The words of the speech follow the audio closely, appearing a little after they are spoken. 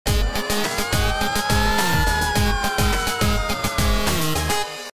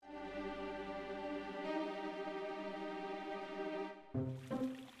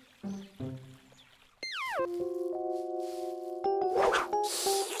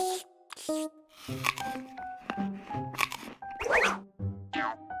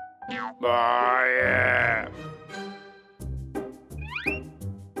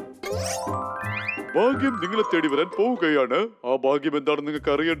ഭാഗ്യം നിങ്ങളെ തേടി വരാൻ പോവുകയാണ്. ആ ഭാഗ്യം എന്താണെന്ന്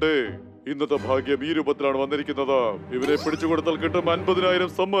നിങ്ങൾക്ക് അറിയണ്ടേ? ഇന്നത്തെ ഭാഗ്യം ഈ രൂപത്തിലാണ് വന്നിരിക്കുന്നത്. ഇവരെ പിടിച്ചു കൊടുത്താൽ കിട്ടും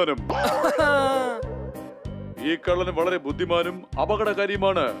 50,000 സമ്മാനം. ഈ കള്ളന് വളരെ ബുദ്ധിമാനും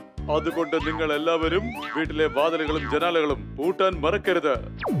അപകടകാരിയുമാണ്. അതുകൊണ്ട് നിങ്ങൾ എല്ലാവരും വീട്ടിലെ വാതിലുകളും ജനാലകളും പൂട്ടാൻ മറക്കരുത്.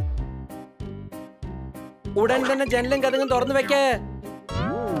 ഉടൻ തന്നെ ജനലും കഥകും തുറന്നു വെക്കേ.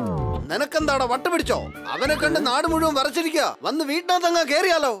 നിനക്കെന്താടാ വട്ട പിടിച്ചോ? അവനെ കണ്ട് നാട് മുഴുവൻ വരച്ചിരിക്കുക. വന്ന് വീട്ടിനകത്ത് അങ്ങ്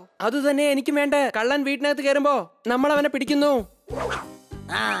കേറിയാലോ? അത് തന്നെ എനിക്കും വേണ്ട. കള്ളൻ വീട്ടിനകത്ത് കയറുമ്പോ നമ്മൾ അവനെ പിടിക്കുന്നു.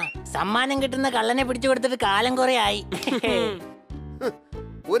 സമ്മാനം കിട്ടുന്ന കള്ളനെ പിടിച്ചു കൊടുത്തിട്ട് കാലം കുറെ ആയി.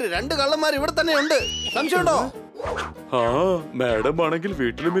 ഒരു 2 കള്ളന്മാർ ഇവിടെ തന്നെ ഉണ്ട്. സംശയമുണ്ടോ? മാഡം ആണെങ്കിൽ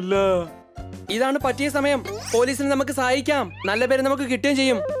വീട്ടിലുമില്ല. ഇതാണ് പറ്റിയ സമയം. പോലീസിനെ നമുക്ക് സഹായിക്കാം. നല്ല പേര് നമുക്ക് കിട്ടുകയും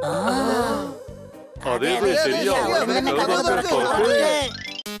ചെയ്യും.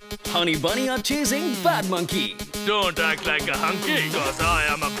 Honey Bunny are chasing bad monkey. Don't act like a hunky, cause I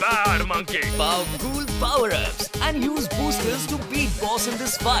am a bad monkey. Powerful power-ups and use boosters to beat boss in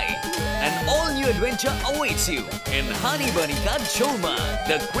this fight. An all-new adventure awaits you in Honey Bunny Ka Jholmaal,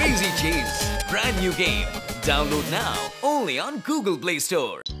 the crazy chase. Brand new game. Download now only on Google Play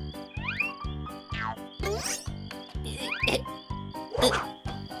Store.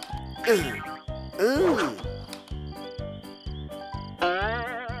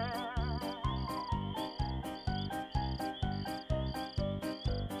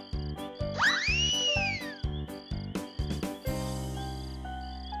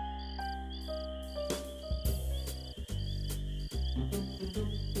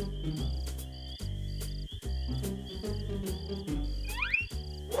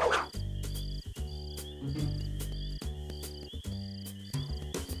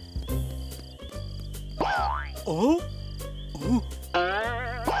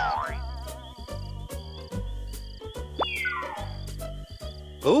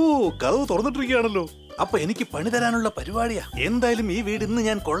 കഥവ് തുറന്നിട്ടിരിക്കുകയാണല്ലോ. അപ്പൊ എനിക്ക് പണി തരാനുള്ള പരിപാടിയാ. എന്തായാലും ഈ വീട് ഇന്ന്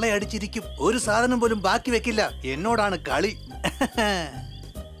ഞാൻ കൊള്ളയടിച്ചിരിക്കും. ഒരു സാധനം പോലും ബാക്കി വെക്കില്ല. എന്നോടാണ് കളി.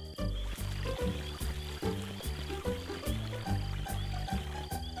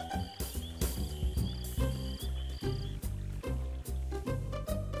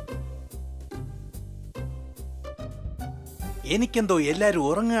 എനിക്കെന്തോ എല്ലാരും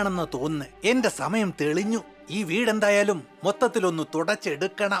ഉറങ്ങുകയാണെന്നാ തോന്നുന്നേ. എന്റെ സമയം തെളിഞ്ഞു. ഈ വീടെന്തായാലും മൊത്തത്തിലൊന്ന്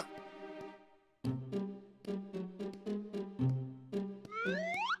തുടച്ചെടുക്കണം.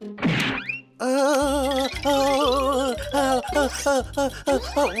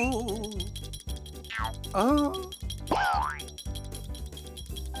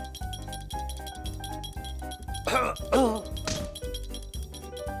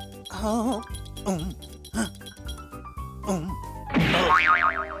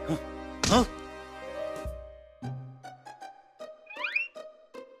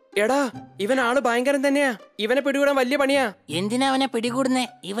 എടാ, ഇവൻ ആള് ഭയങ്കരം തന്നെയാ. ഇവനെ പിടികൂടാൻ വലിയ പണിയാ. എന്തിനാ അവനെ പിടികൂടുന്നേ?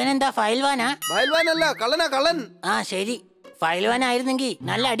 ഇവനെന്താ ഫയൽവാനാ? ഫയൽവാനല്ല, കള്ളനാ, കള്ളൻ. ആ ശരി, ഫയൽവാനായിരുന്നെങ്കിൽ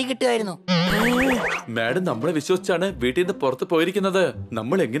നല്ല അടി കിട്ടുമായിരുന്നു. മാഡം നമ്മളെ വിശ്വസിച്ചാണ് വീട്ടിൽ നിന്ന് പുറത്ത് പോയിരിക്കുന്നത്.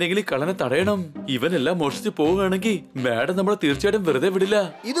 നമ്മൾ എങ്ങനെയെങ്കിലും കള്ളനെ തടയണം. ഇവനെല്ലാം മോഷിച്ച് പോവുകയാണെങ്കിൽ മാഡം നമ്മളെ തീർച്ചയായിട്ടും വെറുതെ വിടില്ല.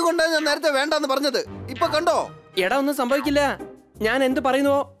 ഇതുകൊണ്ടാണ് ഞാൻ നേരത്തെ വേണ്ടെന്ന് പറഞ്ഞത്. ഇപ്പൊ കണ്ടോ? എടാ, ഒന്നും സംഭവിക്കില്ല. ഞാൻ എന്ത്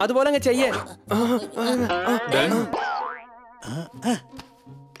പറയുന്നുവോ അതുപോലെ അങ്ങ് ചെയ്യേ.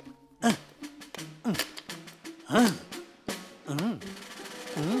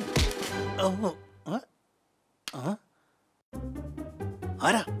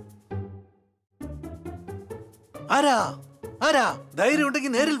 ധൈര്യം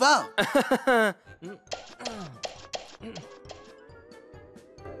ഉണ്ടെങ്കിൽ നേരിൽ വാ.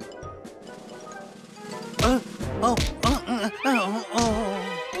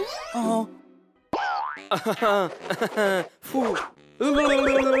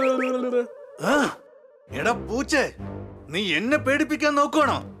 എടാ പൂച്ചേ, നീ എന്നെ പേടിപ്പിക്കാൻ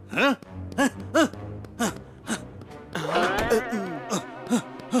നോക്കണോ?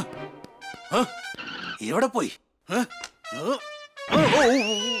 എവിടെ പോയി?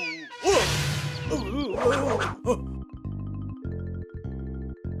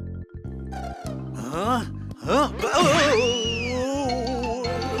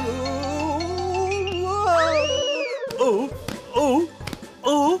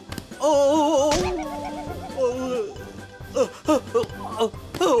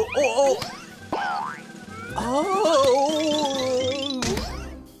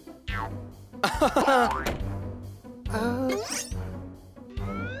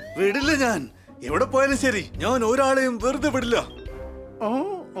 വിടില്ല ഞാൻ. എവിടെ പോയാലും ശരി, ഞാൻ ഒരാളെയും വെറുതെ വിടില്ല.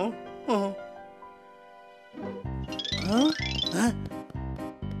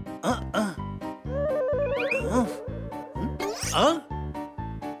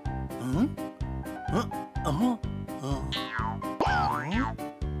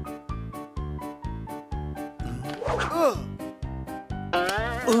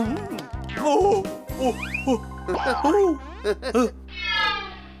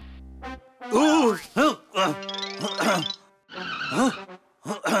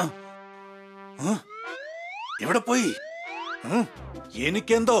 എവിടെ പോയി?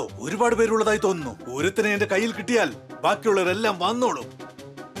 എനിക്കെന്തോ ഒരുപാട് പേരുള്ളതായി തോന്നുന്നു. ഒരുത്തനെ എന്റെ കയ്യിൽ കിട്ടിയാൽ ബാക്കിയുള്ളവരെല്ലാം വന്നോളും.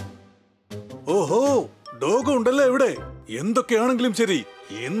 ഓഹോ, ഡോഗ് ഉണ്ടല്ലോ ഇവിടെ. എന്തൊക്കെയാണെങ്കിലും ശരി,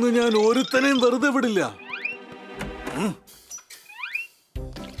 ഇന്ന് ഞാൻ ഒരുത്തനെയും വെറുതെ വിടില്ല.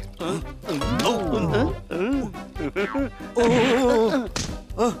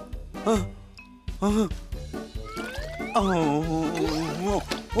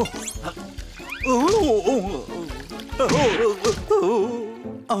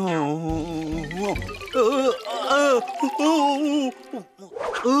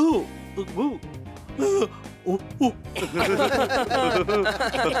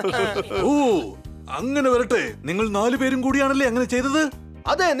 അങ്ങനെ വരട്ടെ. നിങ്ങൾ 4 പേരും കൂടിയാണല്ലേ അങ്ങനെ ചെയ്തത്?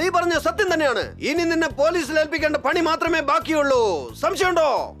 അതെ, നീ പറഞ്ഞ സത്യം തന്നെയാണ്. ഇനി നിന്നെ പോലീസിൽ ഏൽപ്പിക്കേണ്ട പണി മാത്രമേ ബാക്കിയുള്ളൂ. സംശയമുണ്ടോ?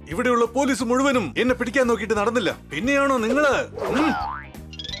 ഇവിടെയുള്ള പോലീസ് മുഴുവനും എന്നെ പിടിക്കാൻ നോക്കിയിട്ട് നടന്നില്ല. പിന്നെയാണോ നിങ്ങള്?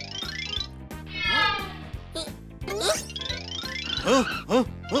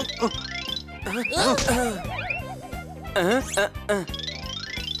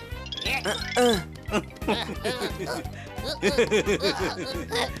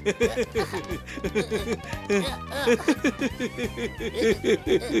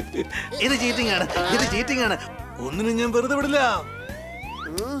 ഇത് ചീറ്റിംഗ് ആണ്, ഇത് ചീറ്റിംഗ് ആണ്. ഒന്നിനും ഞാൻ വെറുതെ വിടില്ല.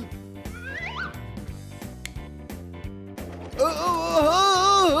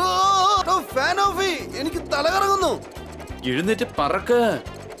 എനിക്ക് തല കറങ്ങുന്നു. എഴുന്നേറ്റ് പറക്ക.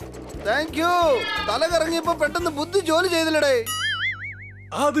 Thank you. തല കറങ്ങിയപ്പോ പെട്ടെന്ന് ബുദ്ധി ജോലി ചെയ്തില്ലടേ.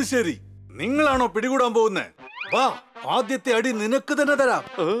 അത് ശരി, നിങ്ങളാണോ പിടികൂടാൻ പോകുന്നേ? വാ, ആദ്യത്തെ അടി നിനക്ക് തന്നെ തരാം.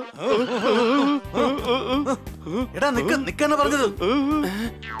 എടാ നിക്കാണ് പറഞ്ഞത്.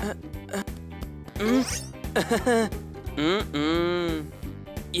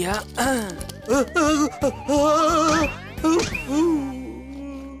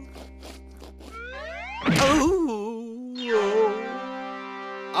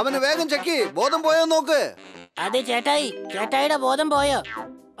 അവന് വേഗം ചെക്ക്. ബോധം പോയോ നോക്ക്. അതെ ചേട്ടായി, ചേട്ടായിയുടെ ബോധം പോയോ?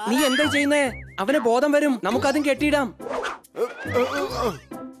 നീ എന്താ ചെയ്യുന്നേ? അവന് ബോധം വരും, നമുക്കതും കെട്ടിയിടാം.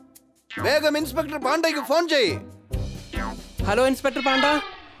 വേഗം ഇൻസ്പെക്ടർ പാണ്ഡയ്ക്ക് ഫോൺ ചെയ്യ്. Hello inspector Panda.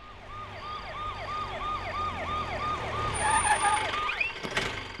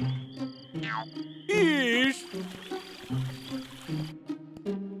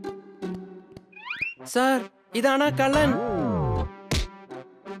 സാർ, ഇതാണ് ആ കള്ളൻ.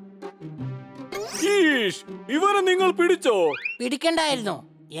 ഇവരെ നിങ്ങൾ പിടിച്ചോ? പിടിക്കണ്ടായിരുന്നു.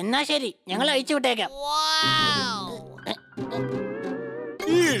 എന്നാ ശരി, ഞങ്ങൾ അഴിച്ചു വിട്ടേക്കാം.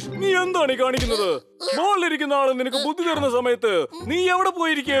 നീ എന്താണ് കാണിക്കുന്നത്? മോളിലിരിക്കുന്ന ആള് നിനക്ക് ബുദ്ധി തരുന്ന സമയത്ത് നീ എവിടെ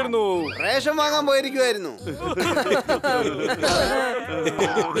പോയിരിക്കായിരുന്നു? റേഷൻ വാങ്ങാൻ പോയിരിക്കുവായിരുന്നു.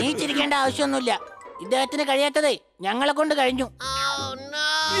 നീ ചിരിക്കേണ്ട ആവശ്യമൊന്നുമില്ല. ഇദ്ദേഹത്തിന് കഴിയാത്തതേ ഞങ്ങളെ കൊണ്ട് കഴിഞ്ഞു.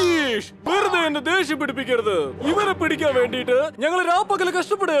 വെറുതെ എന്നെ ദേഷ്യം പിടിപ്പിക്കരുത്. ഇവരെ പിടിക്കാൻ വേണ്ടിട്ട് ഞങ്ങൾ രാപ്പകല്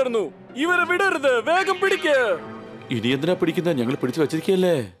കഷ്ടപ്പെടുകയായിരുന്നു. ഇവരെ വിടരുത്, വേഗം പിടിക്ക. ഇനി എന്തിനാ പിടിക്കുന്ന? ഞങ്ങൾ പിടിച്ചു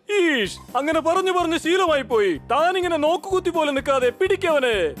വെച്ചിരിക്കല്ലേ. അങ്ങനെ പറഞ്ഞു പറഞ്ഞ് ശീലമായി പോയി. താനിങ്ങനെ നോക്കുകുത്തി പോലെ നിൽക്കാതെ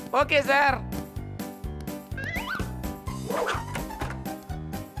പിടിക്കവനെ. Okay sir.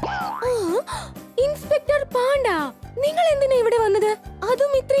 ഇൻസ്പെക്ടർ പാണ്ഡ, നിങ്ങൾ എന്തിനാ ഇവിടെ വന്നത്?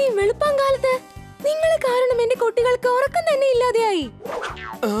 അതും ഇത്രയും വെളുപ്പാങ്കാലത്ത്. നിങ്ങൾ കാരണം എന്റെ കുട്ടികൾക്ക് ഉറക്കം തന്നെ ഇല്ലാതെയായി.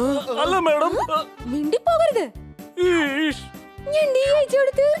 അല്ല മാഡം, മിണ്ടിപ്പോകരുത്. ഞാൻ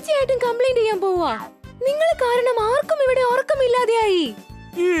ഡിഐജിയോട് തീർച്ചയായിട്ടും കംപ്ലൈന്റ് ചെയ്യാൻ പോവാ. നിങ്ങൾ കാരണം ആർക്കും ഇവിടെ ഉറക്കമില്ലാതെയായി.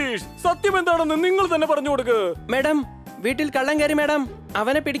 സത്യം എന്താണെന്ന് നിങ്ങൾ തന്നെ പറഞ്ഞു കൊടുക്ക്. മാഡം, വീട്ടിൽ കള്ളൻ കയറി മാഡം.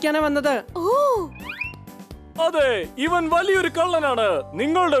 അവനെ പിടിക്കാനാ വന്നത്. ഓ അതെ, ഇവൻ വലിയൊരു കള്ളനാണ്.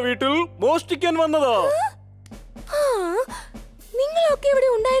 നിങ്ങളുടെ വീട്ടിൽ മോഷ്ടിക്കാൻ വന്നതാ. നിങ്ങളൊക്കെ ഇവിടെ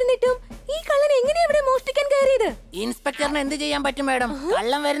ഉണ്ടായിരുന്നിട്ടും ഈ കള്ളൻ എങ്ങനെയാ ഇവിടെ മോഷ്ടിക്കാൻ കയറിയത്? ഇൻസ്പെക്ടറിന് എന്ത് ചെയ്യാൻ പറ്റും മാഡം?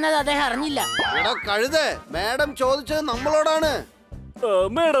 കള്ളം വരുന്നത് അദ്ദേഹം അറിഞ്ഞില്ല. എടാ കഴുതേ, മാഡം ചോദിച്ചത് നമ്മളോടാണ്.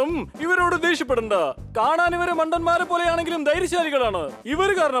 മാഡം, ഇവരോട് ദേഷ്യപ്പെടണ്ട. കാണാൻ ഇവര് മണ്ടന്മാരെ പോലെയാണെങ്കിലും ധൈര്യശാലികളാണ്.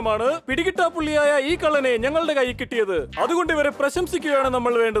 ഇവര് കാരണമാണ് പിടികിട്ടാപ്പുള്ളിയായ ഈ കള്ളനെ ഞങ്ങളുടെ കൈ കിട്ടിയത്. അതുകൊണ്ട് ഇവരെ പ്രശംസിക്കുകയാണ്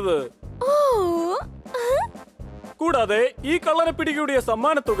നമ്മൾ വേണ്ടത്. കൂടാതെ ഈ കള്ളനെ പിടികൂടിയ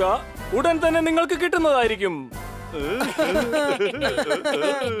സമ്മാനത്തുക ഉടൻ തന്നെ നിങ്ങൾക്ക് കിട്ടുന്നതായിരിക്കും.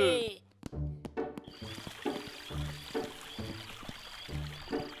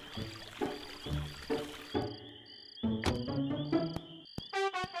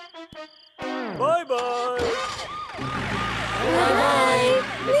 Bye bye.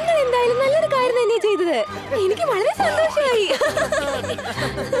 നിങ്ങൾ എന്തായാലും നല്ലൊരു കാര്യം തന്നെയാ ചെയ്തത്. എനിക്ക് വളരെ സന്തോഷമായി.